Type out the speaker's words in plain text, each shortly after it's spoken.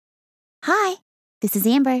Hi, this is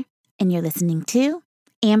Amber, and you're listening to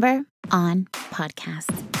Amber on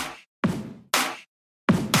Podcast.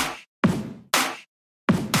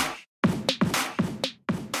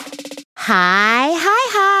 Hi.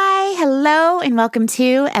 Hello, and welcome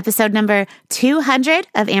to episode number 200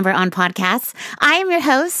 of Amber on Podcasts. I am your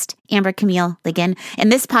host, Amber Camille Ligon,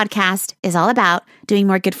 and this podcast is all about doing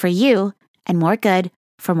more good for you and more good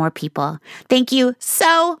for more people. Thank you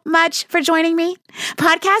so much for joining me.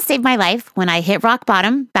 Podcast saved my life when I hit rock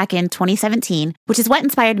bottom back in 2017, which is what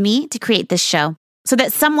inspired me to create this show, so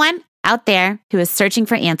that someone out there who is searching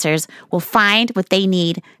for answers will find what they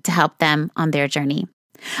need to help them on their journey.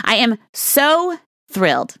 I am so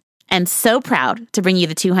thrilled and so proud to bring you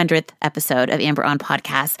the 200th episode of Amber on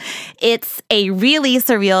Podcast. It's a really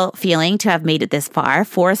surreal feeling to have made it this far,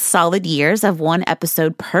 4 solid years of 1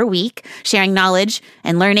 episode per week, sharing knowledge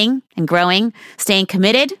and learning and growing, staying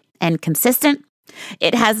committed and consistent.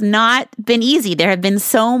 It has not been easy. There have been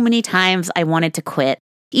so many times I wanted to quit.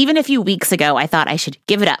 Even a few weeks ago, I thought I should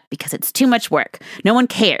give it up because it's too much work. No one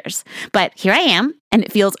cares. But here I am, and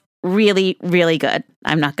it feels really, really good.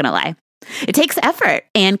 I'm not going to lie. It takes effort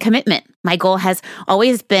and commitment. My goal has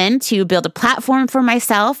always been to build a platform for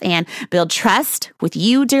myself and build trust with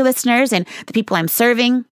you, dear listeners, and the people I'm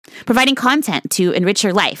serving, providing content to enrich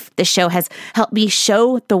your life. This show has helped me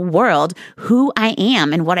show the world who I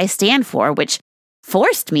am and what I stand for, which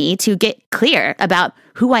forced me to get clear about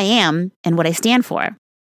who I am and what I stand for.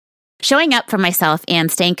 Showing up for myself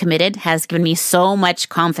and staying committed has given me so much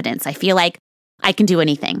confidence. I feel like I can do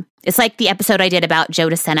anything. It's like the episode I did about Joe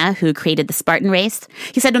DeSena, who created the Spartan race.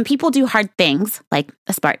 He said when people do hard things, like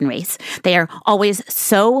a Spartan race, they are always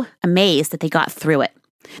so amazed that they got through it.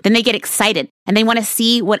 Then they get excited and they want to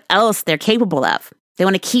see what else they're capable of. They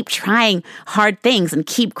want to keep trying hard things and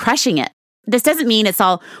keep crushing it. This doesn't mean it's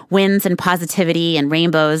all wins and positivity and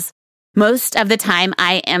rainbows. Most of the time,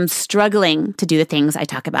 I am struggling to do the things I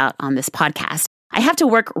talk about on this podcast. I have to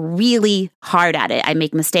work really hard at it. I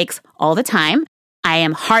make mistakes all the time. I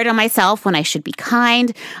am hard on myself when I should be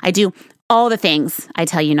kind. I do all the things I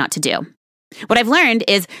tell you not to do. What I've learned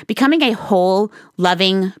is becoming a whole,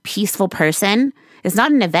 loving, peaceful person is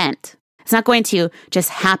not an event. It's not going to just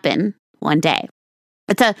happen one day.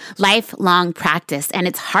 It's a lifelong practice, and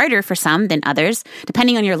it's harder for some than others,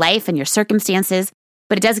 depending on your life and your circumstances.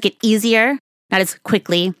 But it does get easier, not as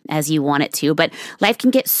quickly as you want it to, but life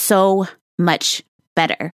can get so much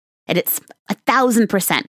better, and it's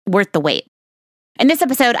 1,000% worth the wait. In this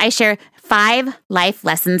episode, I share 5 life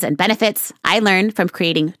lessons and benefits I learned from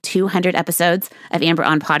creating 200 episodes of Amber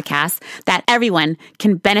on Podcasts that everyone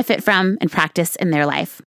can benefit from and practice in their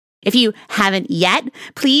life. If you haven't yet,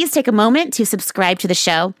 please take a moment to subscribe to the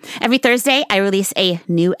show. Every Thursday, I release a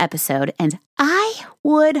new episode, and I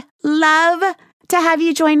would love to have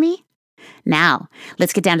you join me. Now,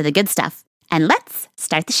 let's get down to the good stuff, and let's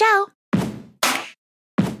start the show.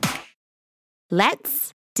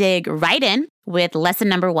 Let's dig right in with lesson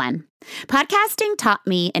number 1. Podcasting taught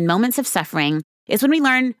me in moments of suffering is when we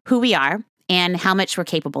learn who we are and how much we're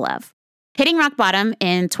capable of. Hitting rock bottom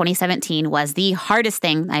in 2017 was the hardest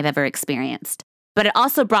thing I've ever experienced, but it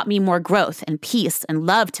also brought me more growth and peace and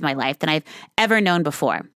love to my life than I've ever known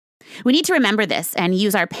before. We need to remember this and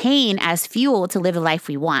use our pain as fuel to live the life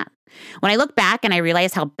we want. When I look back and I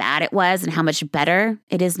realize how bad it was and how much better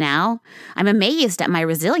it is now, I'm amazed at my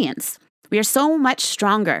resilience. We are so much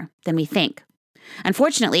stronger than we think.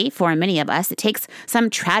 Unfortunately, for many of us, it takes some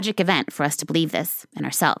tragic event for us to believe this in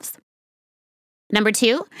ourselves. Number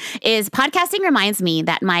 2 is podcasting reminds me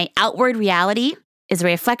that my outward reality is a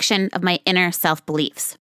reflection of my inner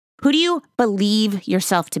self-beliefs. Who do you believe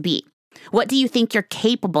yourself to be? What do you think you're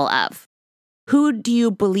capable of? Who do you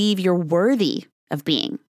believe you're worthy of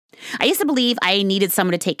being? I used to believe I needed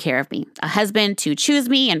someone to take care of me, a husband to choose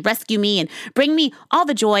me and rescue me and bring me all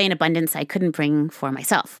the joy and abundance I couldn't bring for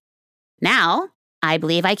myself. Now, I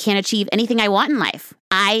believe I can achieve anything I want in life.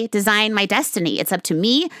 I design my destiny. It's up to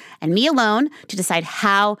me and me alone to decide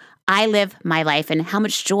how I live my life and how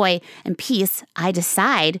much joy and peace I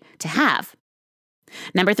decide to have.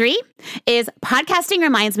 Number 3 is podcasting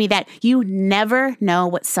reminds me that you never know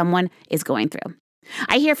what someone is going through.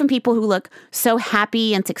 I hear from people who look so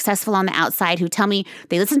happy and successful on the outside who tell me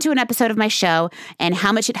they listened to an episode of my show and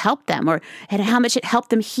how much it helped them and how much it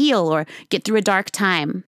helped them heal or get through a dark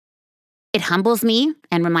time. It humbles me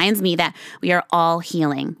and reminds me that we are all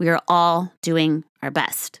healing. We are all doing our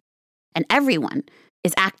best. And everyone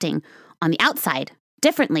is acting on the outside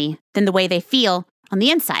differently than the way they feel on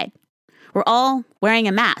the inside. We're all wearing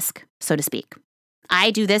a mask, so to speak. I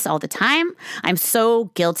do this all the time. I'm so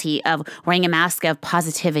guilty of wearing a mask of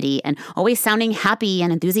positivity and always sounding happy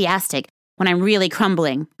and enthusiastic when I'm really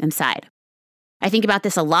crumbling inside. I think about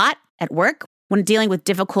this a lot at work when dealing with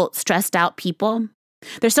difficult, stressed out people.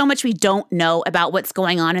 There's so much we don't know about what's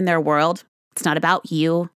going on in their world. It's not about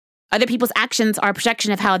you. Other people's actions are a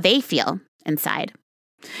projection of how they feel inside.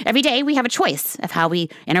 Every day we have a choice of how we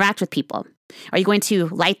interact with people. Are you going to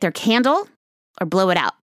light their candle or blow it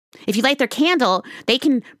out? If you light their candle, they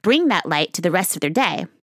can bring that light to the rest of their day.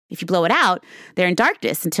 If you blow it out, they're in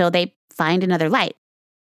darkness until they find another light.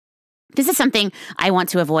 This is something I want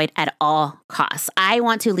to avoid at all costs. I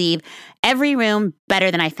want to leave every room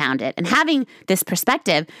better than I found it. And having this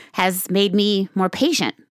perspective has made me more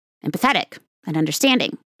patient, empathetic, and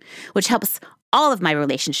understanding, which helps all of my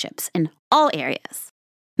relationships in all areas.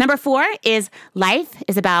 Number 4 is life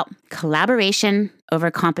is about collaboration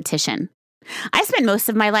over competition. I spent most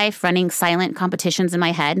of my life running silent competitions in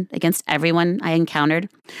my head against everyone I encountered.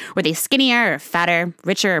 Were they skinnier or fatter,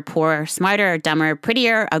 richer or poorer, smarter or dumber,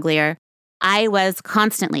 prettier or uglier? I was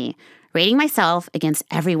constantly rating myself against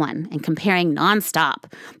everyone and comparing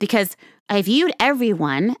nonstop because I viewed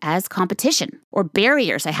everyone as competition or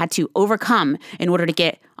barriers I had to overcome in order to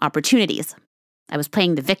get opportunities. I was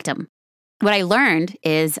playing the victim. What I learned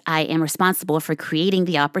is I am responsible for creating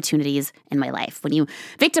the opportunities in my life. When you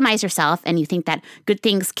victimize yourself and you think that good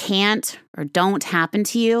things can't or don't happen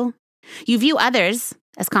to you, you view others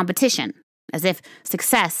as competition, as if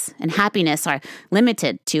success and happiness are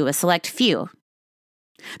limited to a select few.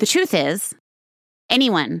 The truth is,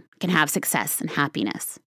 anyone can have success and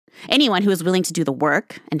happiness. Anyone who is willing to do the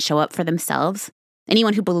work and show up for themselves.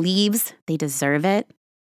 Anyone who believes they deserve it.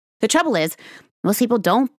 The trouble is, most people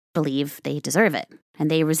don't believe they deserve it,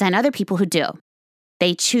 and they resent other people who do.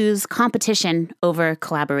 They choose competition over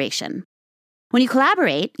collaboration. When you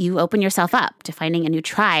collaborate, you open yourself up to finding a new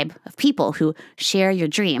tribe of people who share your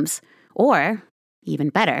dreams, or, even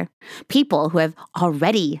better, people who have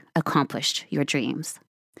already accomplished your dreams.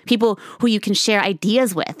 People who you can share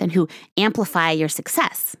ideas with and who amplify your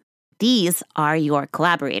success. These are your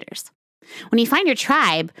collaborators. When you find your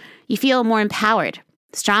tribe, you feel more empowered,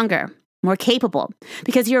 stronger, more capable,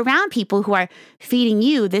 because you're around people who are feeding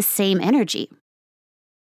you this same energy.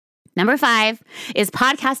 Number 5 is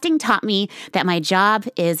podcasting taught me that my job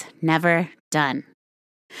is never done.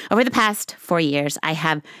 Over the past 4 years, I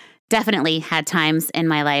have definitely had times in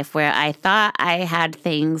my life where I thought I had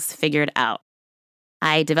things figured out.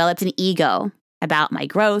 I developed an ego about my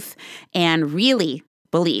growth and really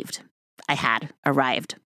believed I had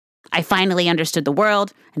arrived. I finally understood the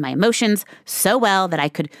world and my emotions so well that I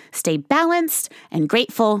could stay balanced and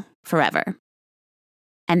grateful forever.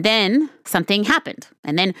 And then something happened,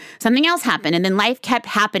 and then something else happened, and then life kept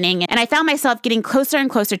happening, and I found myself getting closer and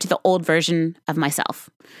closer to the old version of myself,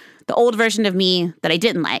 the old version of me that I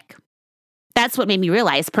didn't like. That's what made me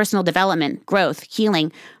realize personal development, growth,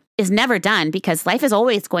 healing is never done because life is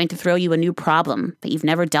always going to throw you a new problem that you've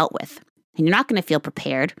never dealt with, and you're not going to feel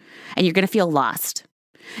prepared, and you're going to feel lost.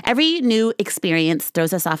 Every new experience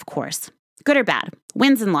throws us off course, good or bad,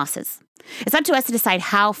 wins and losses. It's up to us to decide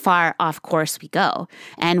how far off course we go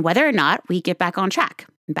and whether or not we get back on track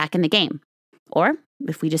and back in the game, or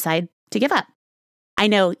if we decide to give up. I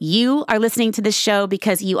know you are listening to this show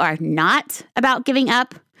because you are not about giving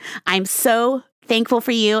up. I'm so thankful for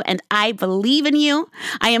you, and I believe in you.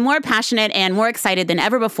 I am more passionate and more excited than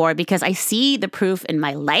ever before because I see the proof in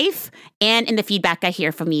my life and in the feedback I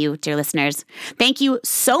hear from you, dear listeners. Thank you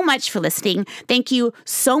so much for listening. Thank you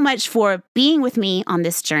so much for being with me on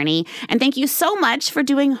this journey. And thank you so much for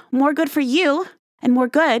doing more good for you and more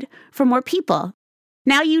good for more people.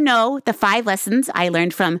 Now you know the 5 lessons I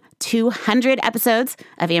learned from 200 episodes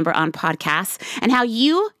of Amber on Podcasts and how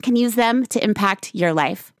you can use them to impact your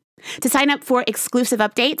life. To sign up for exclusive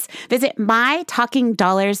updates, visit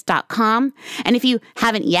mytalkingdollars.com. And if you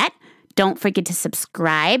haven't yet, don't forget to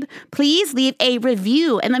subscribe. Please leave a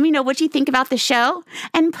review and let me know what you think about the show.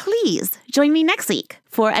 And please join me next week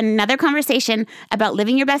for another conversation about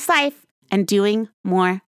living your best life and doing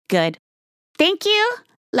more good. Thank you.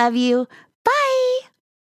 Love you. Bye.